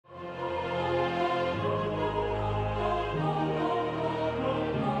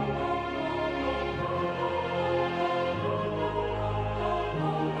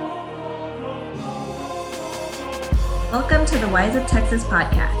Welcome to the Wise of Texas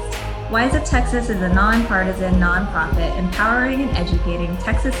podcast. Wise of Texas is a nonpartisan nonprofit empowering and educating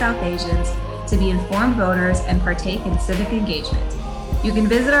Texas South Asians to be informed voters and partake in civic engagement. You can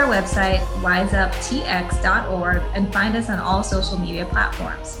visit our website, wiseuptx.org, and find us on all social media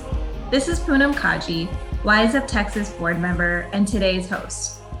platforms. This is Poonam Kaji, Wise of Texas board member and today's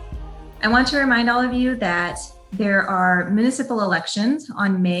host. I want to remind all of you that there are municipal elections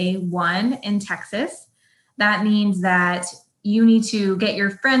on May 1 in Texas. That means that you need to get your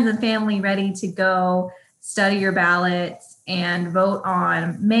friends and family ready to go study your ballots and vote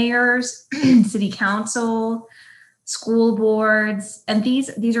on mayors, city council, school boards. And these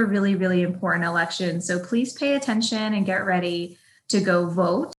are really, really important elections. So please pay attention and get ready to go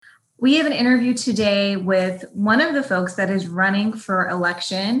vote. We have an interview today with one of the folks that is running for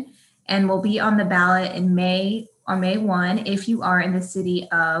election and will be on the ballot on May 1 if you are in the city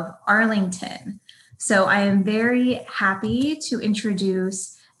of Arlington. So I am very happy to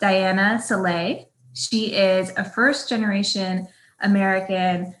introduce Diana Saleh. She is a first-generation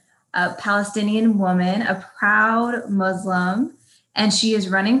American Palestinian woman, a proud Muslim, and she is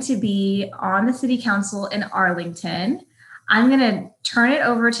running to be on the city council in Arlington. I'm going to turn it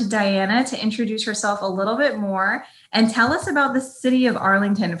over to Diana to introduce herself a little bit more and tell us about the city of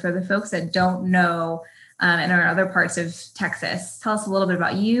Arlington for the folks that don't know and are in other parts of Texas. Tell us a little bit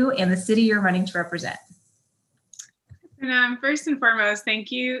about you and the city you're running to represent. First and foremost,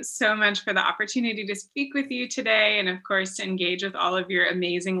 thank you so much for the opportunity to speak with you today and, of course, to engage with all of your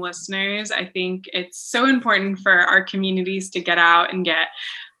amazing listeners. I think it's so important for our communities to get out and get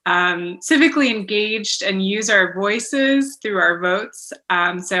civically engaged and use our voices through our votes.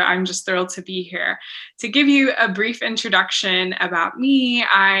 So I'm just thrilled to be here. To give you a brief introduction about me,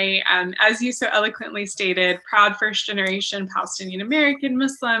 I am, as you so eloquently stated, proud first-generation Palestinian American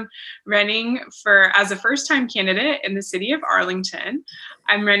Muslim running as a first-time candidate in the city of Arlington.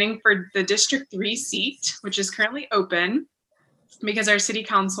 I'm running for the District 3 seat, which is currently open, because our city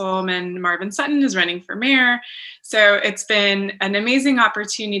councilman, Marvin Sutton, is running for mayor. So it's been an amazing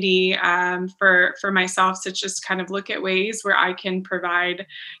opportunity for myself to just kind of look at ways where I can provide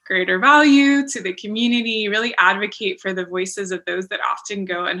greater value to the community, really advocate for the voices of those that often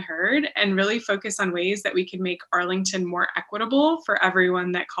go unheard, and really focus on ways that we can make Arlington more equitable for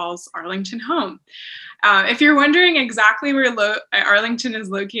everyone that calls Arlington home. If you're wondering exactly where Arlington is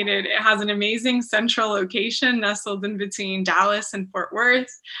located, it has an amazing central location nestled in between Dallas and Fort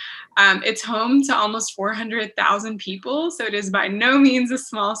Worth. It's home to almost 400,000 people, so it is by no means a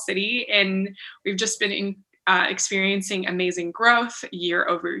small city, and we've just been experiencing amazing growth year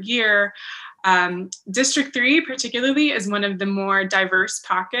over year. District 3 particularly is one of the more diverse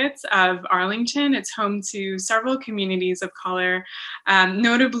pockets of Arlington. It's home to several communities of color,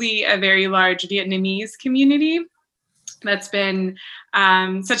 notably a very large Vietnamese community that's been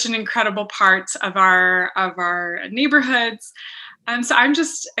such an incredible part of our neighborhoods. So I'm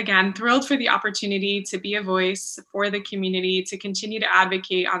just, again, thrilled for the opportunity to be a voice for the community, to continue to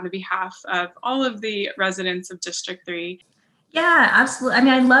advocate on the behalf of all of the residents of District 3. Yeah, absolutely. I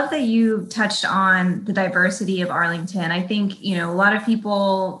mean, I love that you touched on the diversity of Arlington. I think, a lot of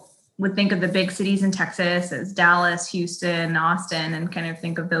people would think of the big cities in Texas as Dallas, Houston, Austin, and kind of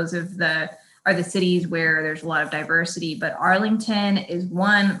think of those are the cities where there's a lot of diversity. But Arlington is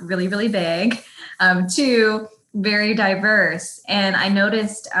one, really, really big, two, very diverse. And I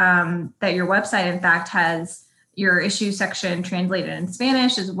noticed that your website, in fact, has your issue section translated in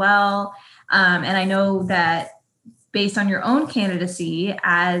Spanish as well. And I know that based on your own candidacy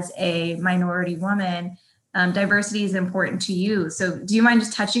as a minority woman, diversity is important to you. So do you mind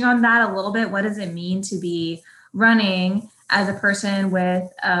just touching on that a little bit? What does it mean to be running as a person with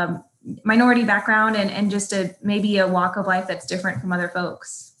minority background and just maybe a walk of life that's different from other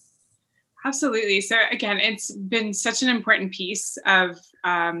folks? Absolutely. So again, it's been such an important piece of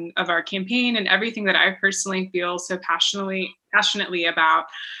our campaign, and everything that I personally feel so passionately about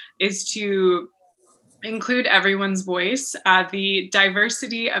is to include everyone's voice. The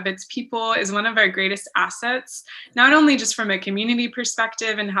diversity of its people is one of our greatest assets, not only just from a community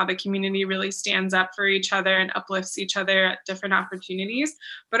perspective and how the community really stands up for each other and uplifts each other at different opportunities,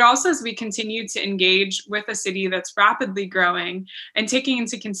 but also as we continue to engage with a city that's rapidly growing and taking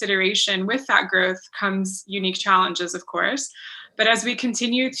into consideration with that growth comes unique challenges, of course. But as we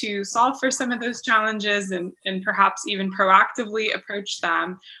continue to solve for some of those challenges and perhaps even proactively approach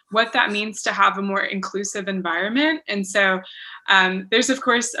them, what that means to have a more inclusive environment. And so there's, of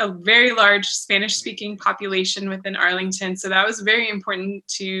course, a very large Spanish-speaking population within Arlington. So that was very important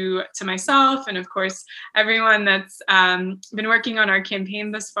to myself and, of course, everyone that's been working on our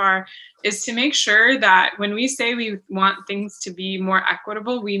campaign thus far, is to make sure that when we say we want things to be more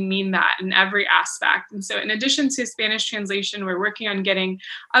equitable, we mean that in every aspect. And so in addition to Spanish translation, we're working on getting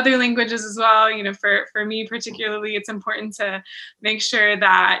other languages as well. For me particularly, it's important to make sure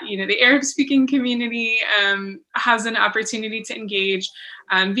that, the Arab speaking community has an opportunity to engage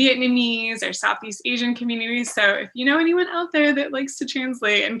Vietnamese or Southeast Asian communities. So if you know anyone out there that likes to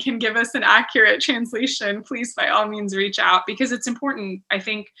translate and can give us an accurate translation, please by all means reach out, because it's important. I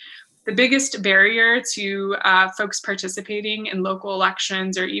think the biggest barrier to folks participating in local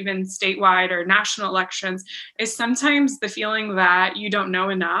elections or even statewide or national elections is sometimes the feeling that you don't know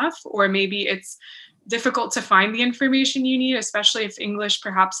enough, or maybe it's difficult to find the information you need, especially if English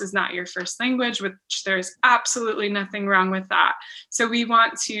perhaps is not your first language, which there's absolutely nothing wrong with that. So we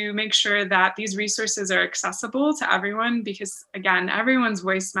want to make sure that these resources are accessible to everyone, because again, everyone's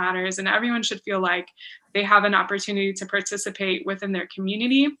voice matters and everyone should feel like they have an opportunity to participate within their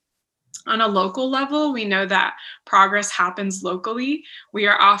community. On a local level, we know that progress happens locally. We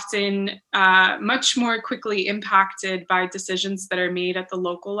are often much more quickly impacted by decisions that are made at the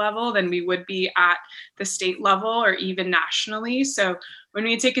local level than we would be at the state level or even nationally. So when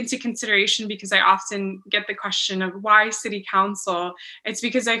we take into consideration, because I often get the question of why city council, it's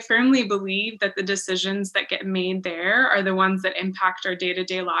because I firmly believe that the decisions that get made there are the ones that impact our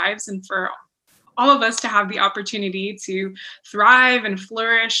day-to-day lives. And for all of us to have the opportunity to thrive and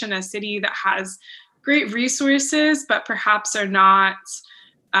flourish in a city that has great resources, but perhaps are not,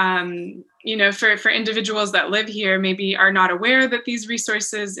 for individuals that live here, maybe are not aware that these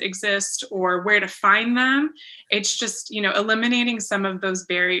resources exist or where to find them. It's just, eliminating some of those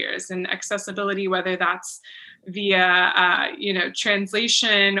barriers and accessibility, whether that's via,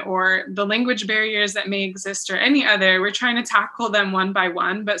 translation or the language barriers that may exist or any other. We're trying to tackle them one by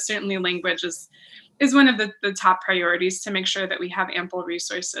one, but certainly language is one of the top priorities to make sure that we have ample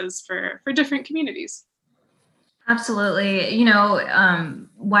resources for different communities. Absolutely.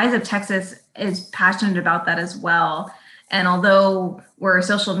 Wise of Texas is passionate about that as well. And although we're a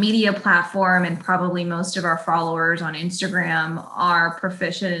social media platform and probably most of our followers on Instagram are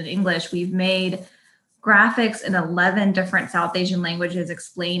proficient in English, we've made graphics in 11 different South Asian languages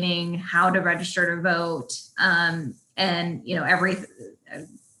explaining how to register to vote.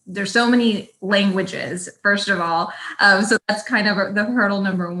 There's so many languages, first of all. So that's kind of the hurdle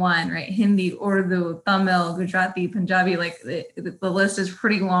number one, right? Hindi, Urdu, Tamil, Gujarati, Punjabi, the list is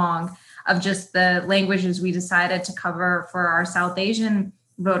pretty long of just the languages we decided to cover for our South Asian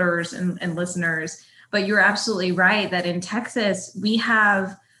voters and listeners. But you're absolutely right that in Texas, we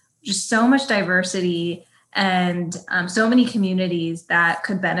have just so much diversity and so many communities that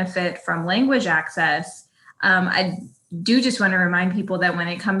could benefit from language access. I do just want to remind people that when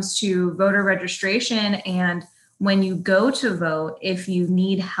it comes to voter registration and when you go to vote, if you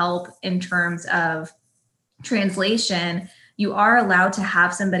need help in terms of translation, you are allowed to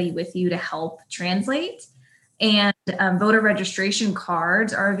have somebody with you to help translate. And voter registration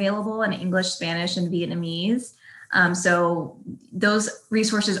cards are available in English, Spanish, and Vietnamese. So those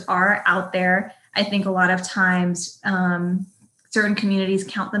resources are out there. I think a lot of times certain communities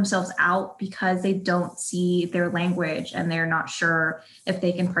count themselves out because they don't see their language and they're not sure if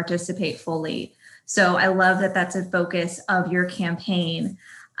they can participate fully. So I love that that's a focus of your campaign.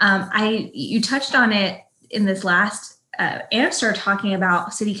 You touched on it in this last answer, talking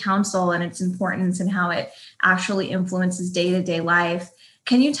about city council and its importance and how it actually influences day-to-day life.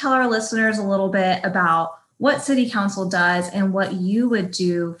 Can you tell our listeners a little bit about what city council does and what you would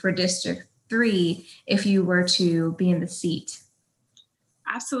do for District 3 if you were to be in the seat?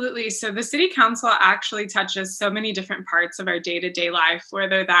 Absolutely. So the city council actually touches so many different parts of our day-to-day life,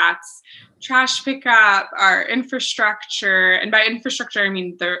 whether that's trash pickup, our infrastructure, and by infrastructure I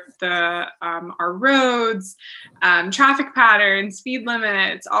mean our roads, traffic patterns, speed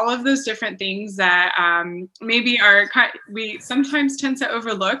limits, all of those different things that maybe we sometimes tend to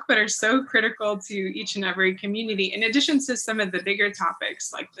overlook, but are so critical to each and every community. In addition to some of the bigger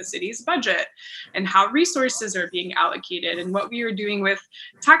topics like the city's budget and how resources are being allocated and what we are doing with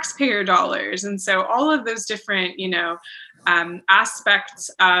taxpayer dollars, and so all of those different, aspects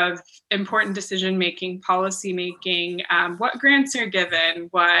of important decision making, policy making, what grants are given,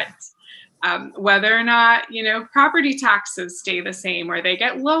 whether or not property taxes stay the same or they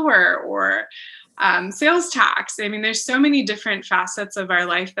get lower, or sales tax. I mean, there's so many different facets of our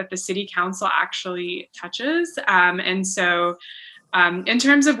life that the city council actually touches, and so. In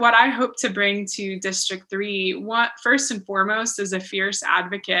terms of what I hope to bring to District 3, first and foremost is a fierce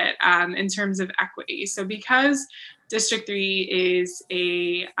advocate in terms of equity. So because District 3 is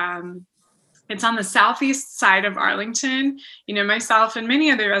a It's on the southeast side of Arlington. You know, myself and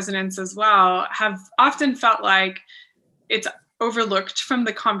many other residents as well have often felt like it's overlooked from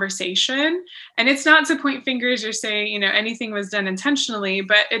the conversation. And it's not to point fingers or say, you know, anything was done intentionally,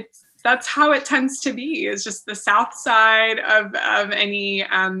 but that's how it tends to be. It's just the south side of any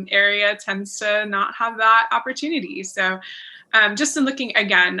area tends to not have that opportunity. So just in looking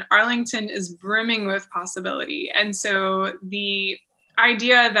again, Arlington is brimming with possibility. And so the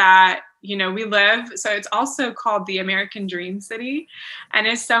idea that, you know, so it's also called the American Dream City. And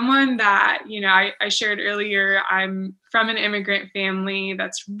as someone that, you know, I shared earlier, I'm from an immigrant family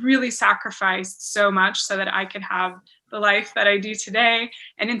that's really sacrificed so much so that I could have the life that I do today.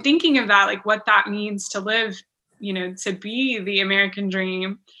 And in thinking of that, like what that means to live, you know, to be the American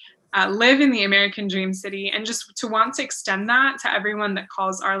dream, live in the American Dream City, and just to want to extend that to everyone that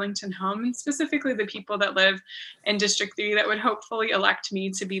calls Arlington home, and specifically the people that live in District 3 that would hopefully elect me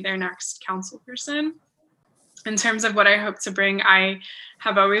to be their next council person. In terms of what I hope to bring, I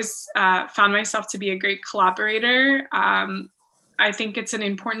have always found myself to be a great collaborator. I think it's an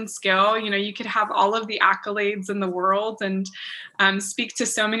important skill. You know, you could have all of the accolades in the world and speak to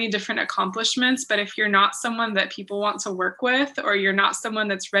so many different accomplishments, but if you're not someone that people want to work with, or you're not someone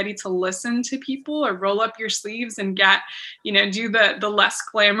that's ready to listen to people or roll up your sleeves and get, you know, do the less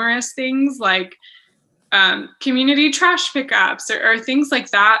glamorous things like community trash pickups or things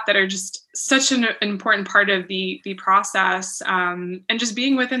like that are just such an important part of the process, and just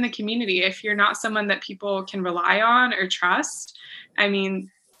being within the community. If you're not someone that people can rely on or trust, I mean,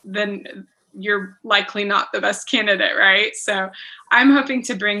 then you're likely not the best candidate, right? So I'm hoping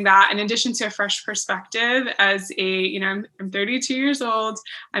to bring that in addition to a fresh perspective as you know, I'm 32 years old,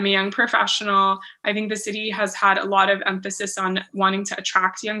 I'm a young professional. I think the city has had a lot of emphasis on wanting to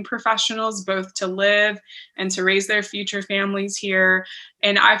attract young professionals, both to live and to raise their future families here.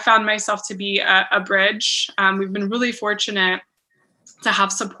 And I found myself to be a bridge. We've been really fortunate to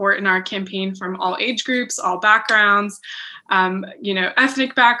have support in our campaign from all age groups, all backgrounds, you know,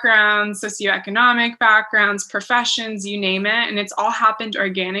 ethnic backgrounds, socioeconomic backgrounds, professions, you name it. And it's all happened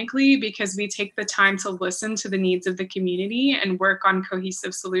organically because we take the time to listen to the needs of the community and work on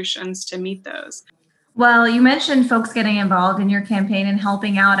cohesive solutions to meet those. Well, you mentioned folks getting involved in your campaign and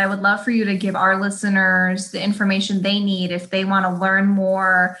helping out. I would love for you to give our listeners the information they need if they want to learn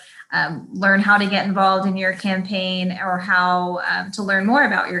more, learn how to get involved in your campaign, or how to learn more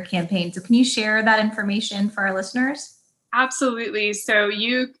about your campaign. So can you share that information for our listeners? Absolutely. So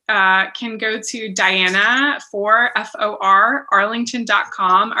you can go to Diana for FOR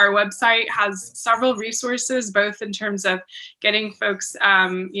Arlington.com. Our website has several resources, both in terms of getting folks,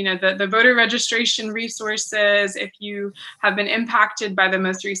 you know, the voter registration resources. If you have been impacted by the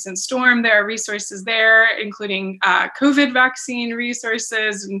most recent storm, there are resources there, including COVID vaccine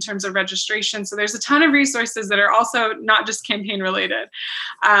resources in terms of registration. So there's a ton of resources that are also not just campaign related.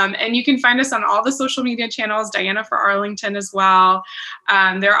 And you can find us on all the social media channels, Diana for Arlington as well.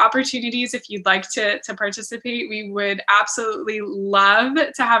 There are opportunities if you'd like to participate. We would absolutely love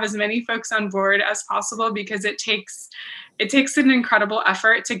to have as many folks on board as possible, because it takes an incredible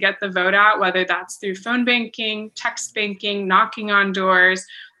effort to get the vote out, whether that's through phone banking, text banking, knocking on doors.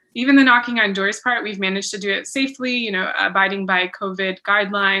 Even the knocking on doors part, we've managed to do it safely, you know, abiding by COVID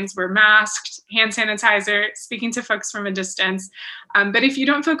guidelines. We're masked, hand sanitizer, speaking to folks from a distance. But if you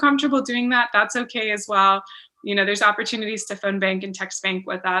don't feel comfortable doing that, that's okay as well. You know, there's opportunities to phone bank and text bank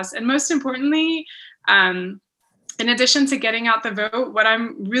with us. And most importantly, in addition to getting out the vote, what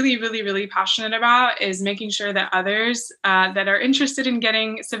I'm really, really, really passionate about is making sure that others that are interested in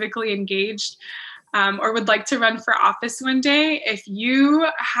getting civically engaged or would like to run for office one day, if you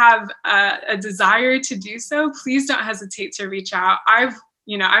have a desire to do so, please don't hesitate to reach out.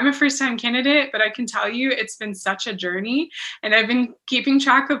 I'm a first-time candidate, but I can tell you it's been such a journey, and I've been keeping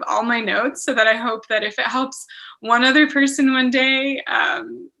track of all my notes so that I hope that if it helps one other person one day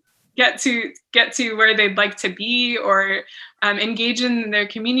get to where they'd like to be, or engage in their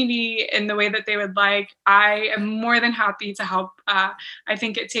community in the way that they would like, I am more than happy to help. I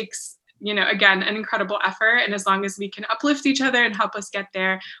think it takes, you know, again, an incredible effort. And as long as we can uplift each other and help us get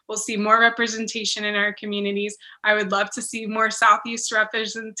there, we'll see more representation in our communities. I would love to see more Southeast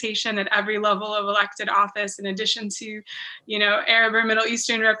representation at every level of elected office, in addition to, you know, Arab or Middle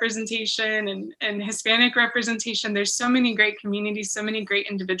Eastern representation and Hispanic representation. There's so many great communities, so many great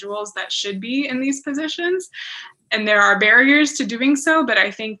individuals that should be in these positions. And there are barriers to doing so, but I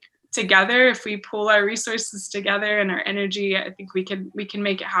think together, if we pool our resources together and our energy, I think we can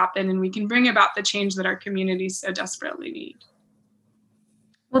make it happen, and we can bring about the change that our communities so desperately need.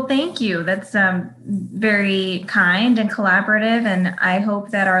 Well, thank you. That's very kind and collaborative. And I hope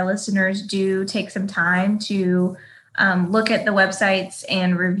that our listeners do take some time to look at the websites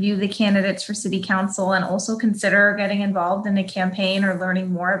and review the candidates for City Council, and also consider getting involved in a campaign or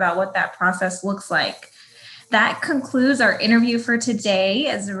learning more about what that process looks like. That concludes our interview for today.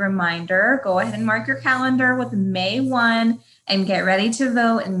 As a reminder, go ahead and mark your calendar with May 1 and get ready to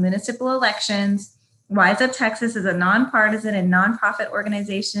vote in municipal elections. Wise Up Texas is a nonpartisan and nonprofit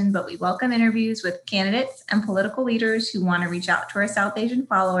organization, but we welcome interviews with candidates and political leaders who want to reach out to our South Asian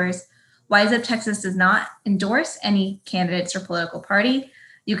followers. Wise Up Texas does not endorse any candidates or political party.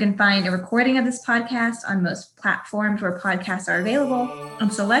 You can find a recording of this podcast on most platforms where podcasts are available,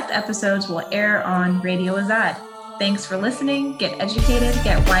 and select episodes will air on Radio Azad. Thanks for listening. Get educated,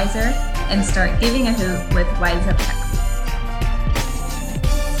 get wiser, and start giving a hoot with Wise Up Texas.